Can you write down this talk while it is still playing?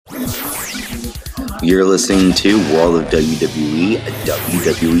You're listening to World of WWE, a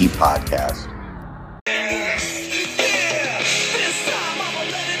WWE podcast.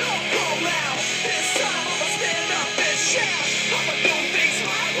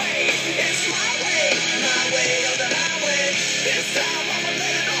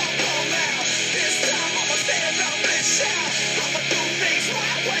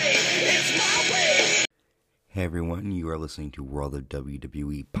 Hey everyone, you are listening to World of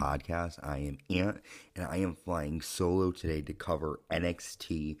WWE podcast. I am Ant, and I am flying solo today to cover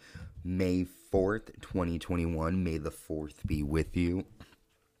NXT May 4th, 2021. May the 4th be with you.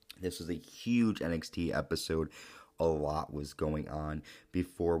 This was a huge NXT episode. A lot was going on.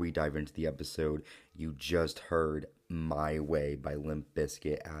 Before we dive into the episode, you just heard My Way by Limp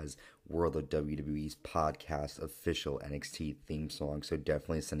Bizkit as World of WWE's podcast official NXT theme song. So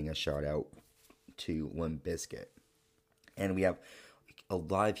definitely sending a shout out to Limp Bizkit. And we have a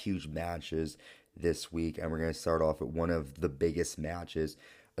lot of huge matches this week, and we're going to start off with one of the biggest matches,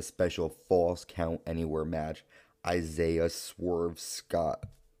 a special Falls Count Anywhere match. Isaiah Swerve Scott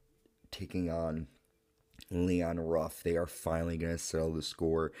taking on Leon Ruff. They are finally going to settle the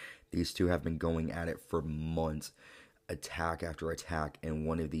score. These two have been going at it for months, attack after attack, and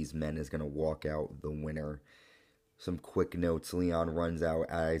one of these men is going to walk out the winner. Some quick notes. Leon runs out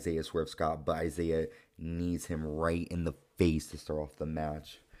at Isaiah Swerve Scott, but Isaiah knees him right in the face to start off the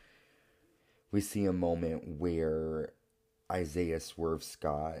match. We see a moment where Isaiah Swerve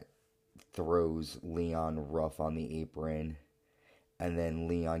Scott throws Leon Ruff on the apron, and then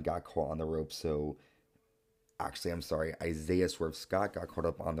Leon got caught on the rope, so... Isaiah Swerve Scott got caught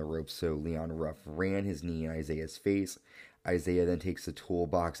up on the rope, so Leon Ruff ran his knee in Isaiah's face. Isaiah then takes the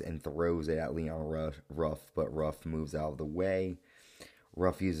toolbox and throws it at Leon Ruff, but Ruff moves out of the way.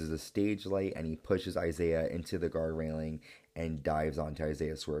 Ruff uses a stage light, and he pushes Isaiah into the guard railing and dives onto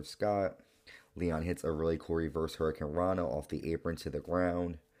Isaiah Swerve Scott. Leon hits a really cool reverse Hurricane Rana off the apron to the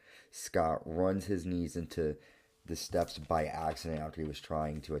ground. Scott runs his knees into the steps by accident after he was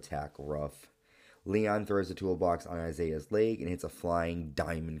trying to attack Ruff. Leon throws the toolbox on Isaiah's leg and hits a flying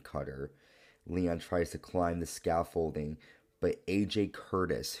diamond cutter. Leon tries to climb the scaffolding, but AJ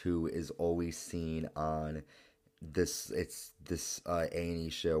Curtis, who is always seen on this A&E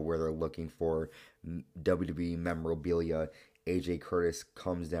show where they're looking for WWE memorabilia, AJ Curtis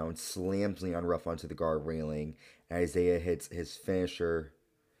comes down, slams Leon Ruff onto the guard railing, and Isaiah hits his finisher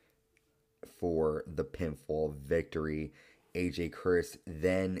for the pinfall victory. AJ Curtis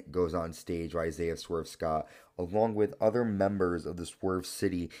then goes on stage with Isaiah Swerve Scott, along with other members of the Swerve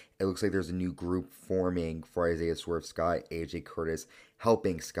City. It looks like there's a new group forming for Isaiah Swerve Scott, AJ Curtis,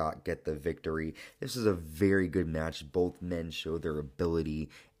 helping Scott get the victory. This is a very good match. Both men show their ability,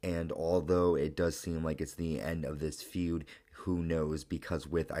 and although it does seem like it's the end of this feud, who knows? Because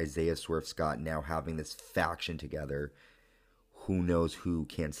with Isaiah Swerve Scott now having this faction together, who knows who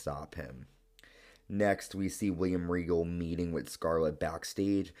can stop him? Next, we see William Regal meeting with Scarlett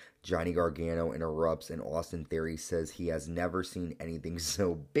backstage. Johnny Gargano interrupts, and Austin Theory says he has never seen anything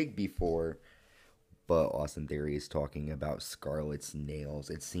so big before. But Austin Theory is talking about Scarlett's nails.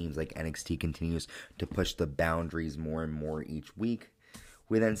 It seems like NXT continues to push the boundaries more and more each week.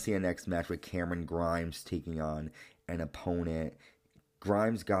 We then see a next match with Cameron Grimes taking on an opponent.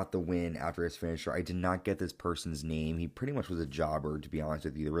 Grimes got the win after his finisher. I did not get this person's name. He pretty much was a jobber, to be honest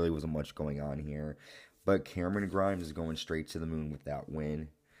with you. There really wasn't much going on here. But Cameron Grimes is going straight to the moon with that win.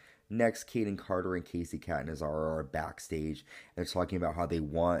 Next, Kaden Carter and Casey Catanzaro are backstage. And they're talking about how they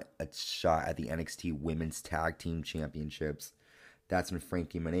want a shot at the NXT Women's Tag Team Championships. That's when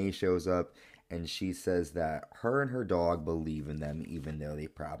Frankie Monet shows up. And she says that her and her dog believe in them, even though they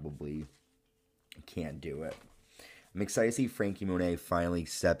probably can't do it. I'm excited to see Frankie Monet finally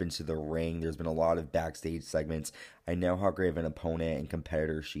step into the ring. There's been a lot of backstage segments. I know how great of an opponent and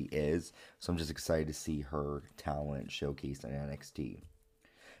competitor she is, so I'm just excited to see her talent showcased in NXT.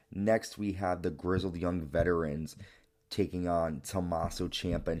 Next, we have the Grizzled Young Veterans taking on Tommaso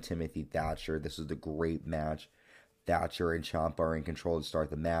Ciampa and Timothy Thatcher. This was a great match. Thatcher and Ciampa are in control to start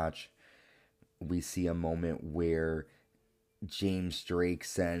the match. We see a moment where James Drake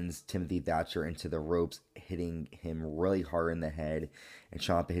sends Timothy Thatcher into the ropes, hitting him really hard in the head, and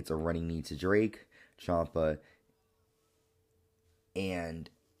Ciampa hits a running knee to Drake. Ciampa and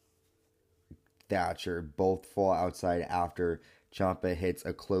Thatcher both fall outside after Ciampa hits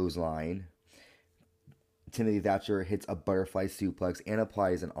a clothesline. Timothy Thatcher hits a butterfly suplex and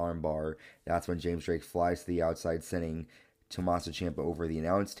applies an armbar. That's when James Drake flies to the outside, sending Tommaso Ciampa over the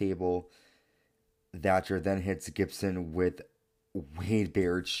announce table. Thatcher then hits Gibson with Wade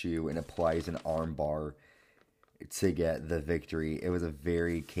Barrett's shoe and applies an armbar. to get the victory. It was a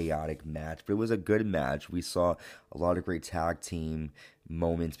very chaotic match, but it was a good match. We saw a lot of great tag team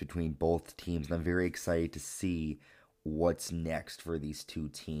moments between both teams, and I'm very excited to see what's next for these two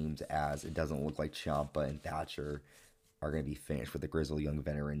teams, as it doesn't look like Ciampa and Thatcher are going to be finished with the Grizzled Young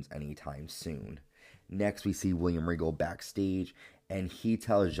Veterans anytime soon. Next, we see William Regal backstage, and he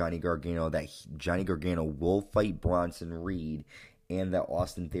tells Johnny Gargano that Johnny Gargano will fight Bronson Reed, and that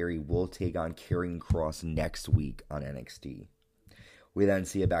Austin Theory will take on Karrion Kross next week on NXT. We then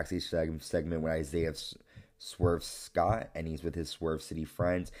see a backstage segment with Isaiah Swerve Scott, and he's with his Swerve City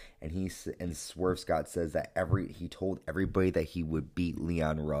friends, and Swerve Scott says that he told everybody that he would beat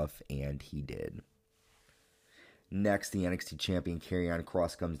Leon Ruff, and he did. Next, the NXT champion Karrion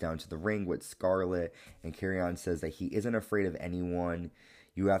Kross comes down to the ring with Scarlett, and Karrion says that he isn't afraid of anyone.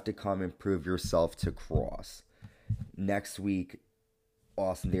 You have to come and prove yourself to Kross. Next week,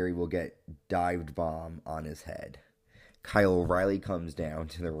 Austin Theory will get dived bomb on his head. Kyle O'Reilly comes down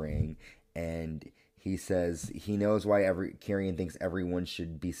to the ring, and he says he knows why Karrion thinks everyone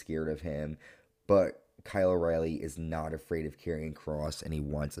should be scared of him, but Kyle O'Reilly is not afraid of Karrion Kross, and he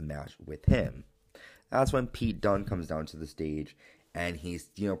wants a match with him. That's when Pete Dunne comes down to the stage, and he's,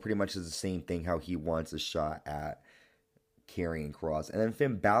 pretty much does the same thing, how he wants a shot at Karrion Kross. And then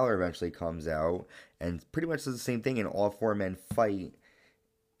Finn Balor eventually comes out and pretty much does the same thing, and all four men fight,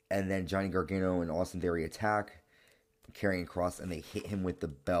 and then Johnny Gargano and Austin Theory attack Karrion Kross, and they hit him with the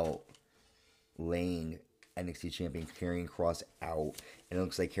belt, laying NXT champion Karrion Kross out. And it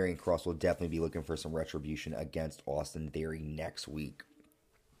looks like Karrion Kross will definitely be looking for some retribution against Austin Theory next week.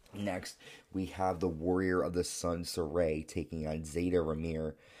 Next, we have the Warrior of the Sun, Sarray, taking on Zeta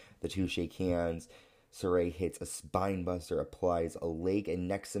Ramir. The two shake hands. Sarray hits a spinebuster, applies a leg and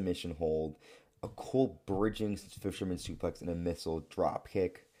neck submission hold, a cool bridging fisherman suplex, and a missile drop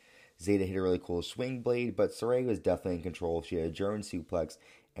kick. Zeta hit a really cool swing blade, but Sarray was definitely in control. She had a German suplex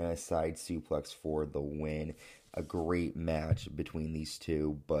and a side suplex for the win. A great match between these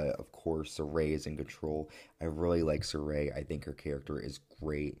two, but of course Sarray is in control. I really like Sarray. I think her character is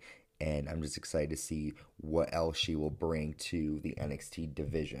great, and I'm just excited to see what else she will bring to the NXT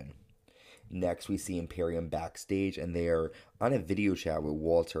division. Next, we see Imperium backstage, and they are on a video chat with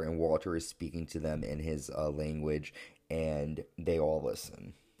Walter, and Walter is speaking to them in his language, and they all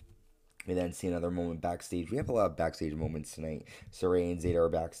listen. We then see another moment backstage. We have a lot of backstage moments tonight. Sarray and Zeta are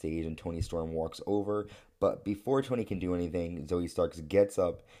backstage, and Toni Storm walks over. But before Toni can do anything, Zoe Starks gets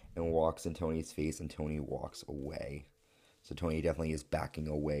up and walks in Toni's face, and Toni walks away. So Toni definitely is backing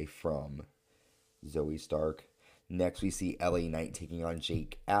away from Zoe Stark. Next, we see LA Knight taking on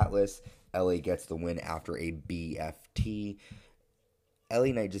Jake Atlas. LA gets the win after a BFT. LA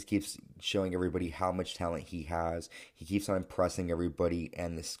Knight just keeps showing everybody how much talent he has. He keeps on impressing everybody,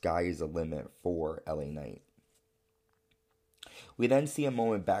 and the sky is the limit for LA Knight. We then see a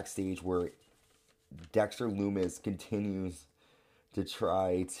moment backstage where Dexter Lumis continues to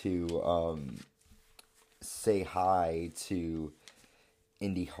try to say hi to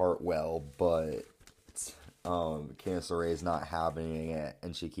Indy Hartwell, but Candice LeRae is not having it,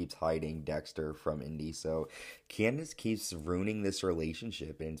 and she keeps hiding Dexter from Indy. So Candice keeps ruining this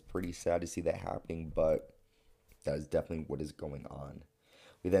relationship, and it's pretty sad to see that happening, but that is definitely what is going on.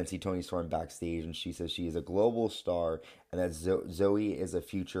 We then see Toni Storm backstage, and she says she is a global star, and that Zoe is a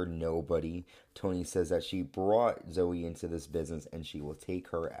future nobody. Toni says that she brought Zoe into this business, and she will take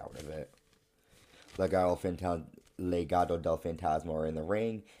her out of it. Legado del Fantasma are in the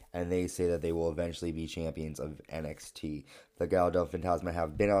ring, and they say that they will eventually be champions of NXT. Legado del Fantasma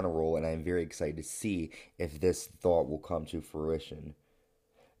have been on a roll, and I am very excited to see if this thought will come to fruition.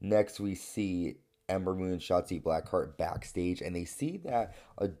 Next, we see Ember Moon and Shotzi Blackheart backstage, and they see that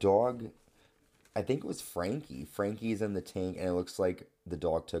a dog, I think it was Frankie. Frankie's in the tank, and it looks like the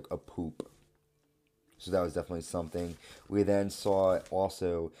dog took a poop. So that was definitely something. We then saw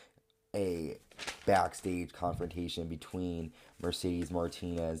also a backstage confrontation between Mercedes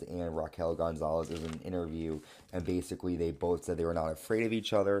Martinez and Raquel Gonzalez as an interview, and basically they both said they were not afraid of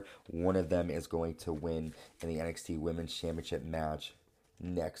each other. One of them is going to win in the NXT Women's Championship match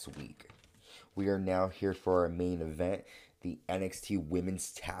next week. We are now here for our main event, the NXT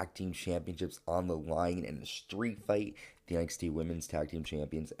Women's Tag Team Championships on the line in a street fight. The NXT Women's Tag Team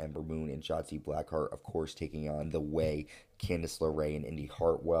Champions Ember Moon and Shotzi Blackheart, of course, taking on The Way, Candice LeRae, and Indy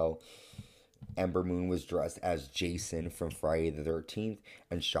Hartwell. Ember Moon was dressed as Jason from Friday the 13th,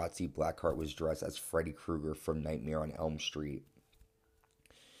 and Shotzi Blackheart was dressed as Freddy Krueger from Nightmare on Elm Street.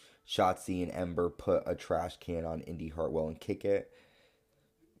 Shotzi and Ember put a trash can on Indy Hartwell and kick it.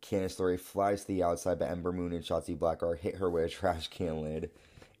 Candice LeRae flies to the outside, but Ember Moon and Shotzi Blackheart hit her with a trash can lid.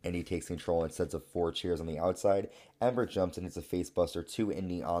 Indy takes control and sets up 4 chairs on the outside. Ember jumps and hits a facebuster to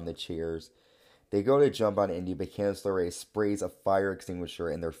Indy on the chairs. They go to jump on Indy, but Candice LeRae sprays a fire extinguisher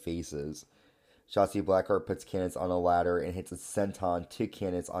in their faces. Shotzi Blackheart puts Candice on a ladder and hits a senton to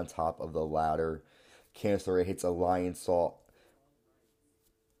Candice on top of the ladder. Candice LeRae hits a lion salt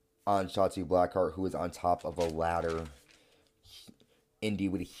on Shotzi Blackheart, who is on top of a ladder. Indy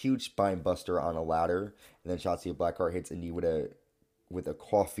with a huge spine buster on a ladder, and then Shotzi Blackheart hits Indy with a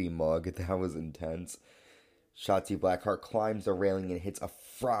coffee mug. That was intense. Shotzi Blackheart climbs the railing and hits a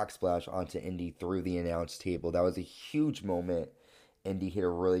frog splash onto Indy through the announce table. That was a huge moment. Indy hit a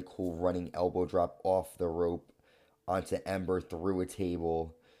really cool running elbow drop off the rope onto Ember through a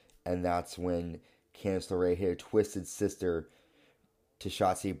table, and that's when Candice LeRae hit a Twisted Sister to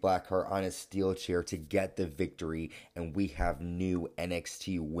Shotzi Blackheart on a steel chair to get the victory, and we have new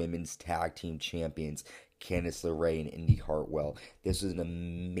NXT Women's Tag Team Champions, Candice LeRae and Indy Hartwell. This was an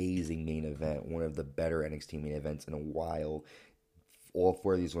amazing main event, one of the better NXT main events in a while. All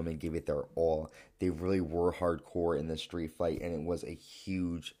 4 of these women gave it their all. They really were hardcore in the street fight, and it was a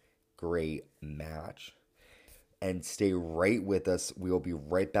huge, great match. And stay right with us. We will be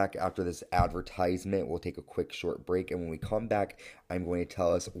right back after this advertisement. We'll take a quick short break, and when we come back, I'm going to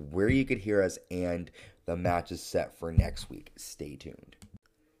tell us where you could hear us and the matches set for next week. Stay tuned.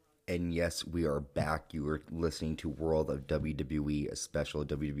 And yes, we are back. You are listening to World of WWE, a special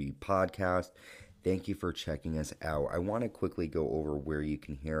WWE podcast. Thank you for checking us out. I want to quickly go over where you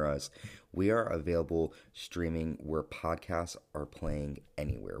can hear us. We are available streaming where podcasts are playing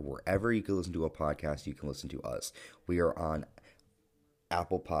anywhere. Wherever you can listen to a podcast, you can listen to us. We are on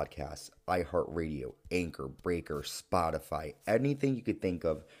Apple Podcasts, iHeartRadio, Anchor, Breaker, Spotify, anything you could think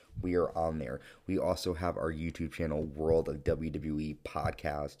of, we are on there. We also have our YouTube channel, World of WWE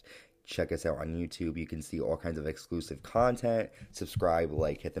Podcast. Check us out on YouTube. You can see all kinds of exclusive content. Subscribe,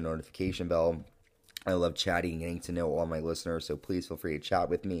 like, hit the notification bell. I love chatting and getting to know all my listeners, so please feel free to chat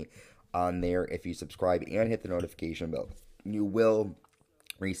with me on there. If you subscribe and hit the notification bell, you will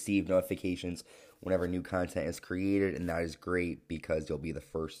receive notifications whenever new content is created, and that is great because you'll be the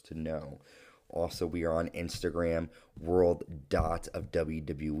first to know. Also, we are on Instagram, world.of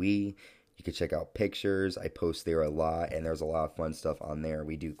WWE. You can check out pictures. I post there a lot, and there's a lot of fun stuff on there.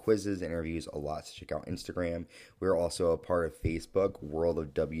 We do quizzes, interviews, a lot, so check out Instagram. We're also a part of Facebook, World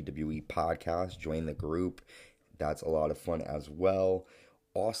of WWE Podcast. Join the group. That's a lot of fun as well.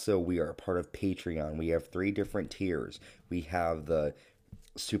 Also, we are a part of Patreon. We have 3 different tiers. We have the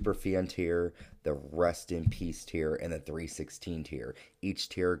Super Fan tier, the Rest in Peace tier, and the 316 tier. Each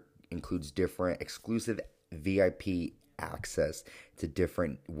tier includes different exclusive VIP access to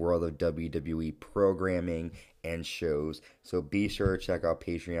different World of WWE programming and shows. So be sure to check out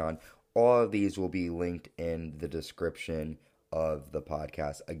Patreon. All of these will be linked in the description of the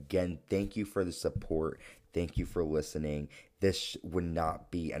podcast. Again, thank you for the support. Thank you for listening. This would not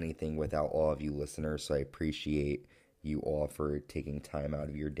be anything without all of you listeners, so I appreciate you all for taking time out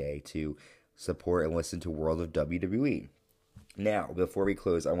of your day to support and listen to World of WWE. Now, before we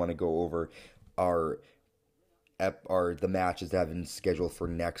close, I want to go over the matches that have been scheduled for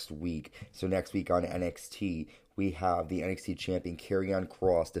next week. So next week on NXT, we have the NXT champion Karrion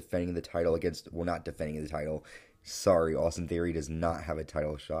Kross defending the title against, well, not defending the title. Sorry, Austin Theory does not have a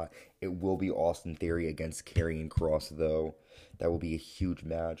title shot. It will be Austin Theory against Karrion Kross, though. That will be a huge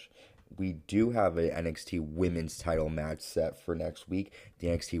match. We do have an NXT women's title match set for next week. The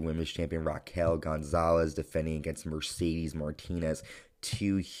NXT women's champion Raquel Gonzalez defending against Mercedes Martinez.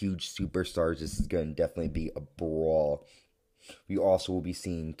 2 huge superstars. This is going to definitely be a brawl. We also will be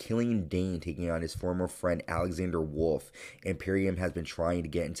seeing Killian Dane taking on his former friend Alexander Wolf. Imperium has been trying to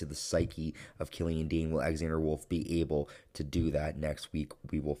get into the psyche of Killian Dane. Will Alexander Wolf be able to do that next week?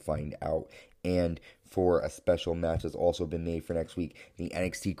 We will find out. And for a special match that's also been made for next week, the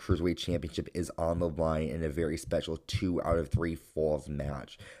NXT Cruiserweight Championship is on the line in a very special 2 out of 3 falls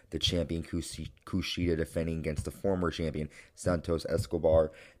match. The champion Kushida defending against the former champion Santos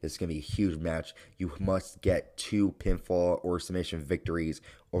Escobar. This is going to be a huge match. You must get 2 pinfall or submission victories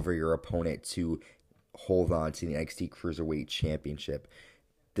over your opponent to hold on to the NXT Cruiserweight Championship.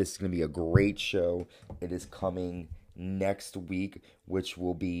 This is going to be a great show. It is coming next week, which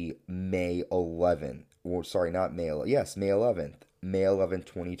will be May 11th. Well, sorry, not May 11th. Yes, May 11th. May 11th,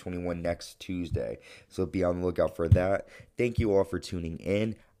 2021, next Tuesday. So be on the lookout for that. Thank you all for tuning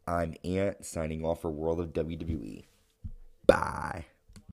in. I'm Ant, signing off for World of WWE. Bye.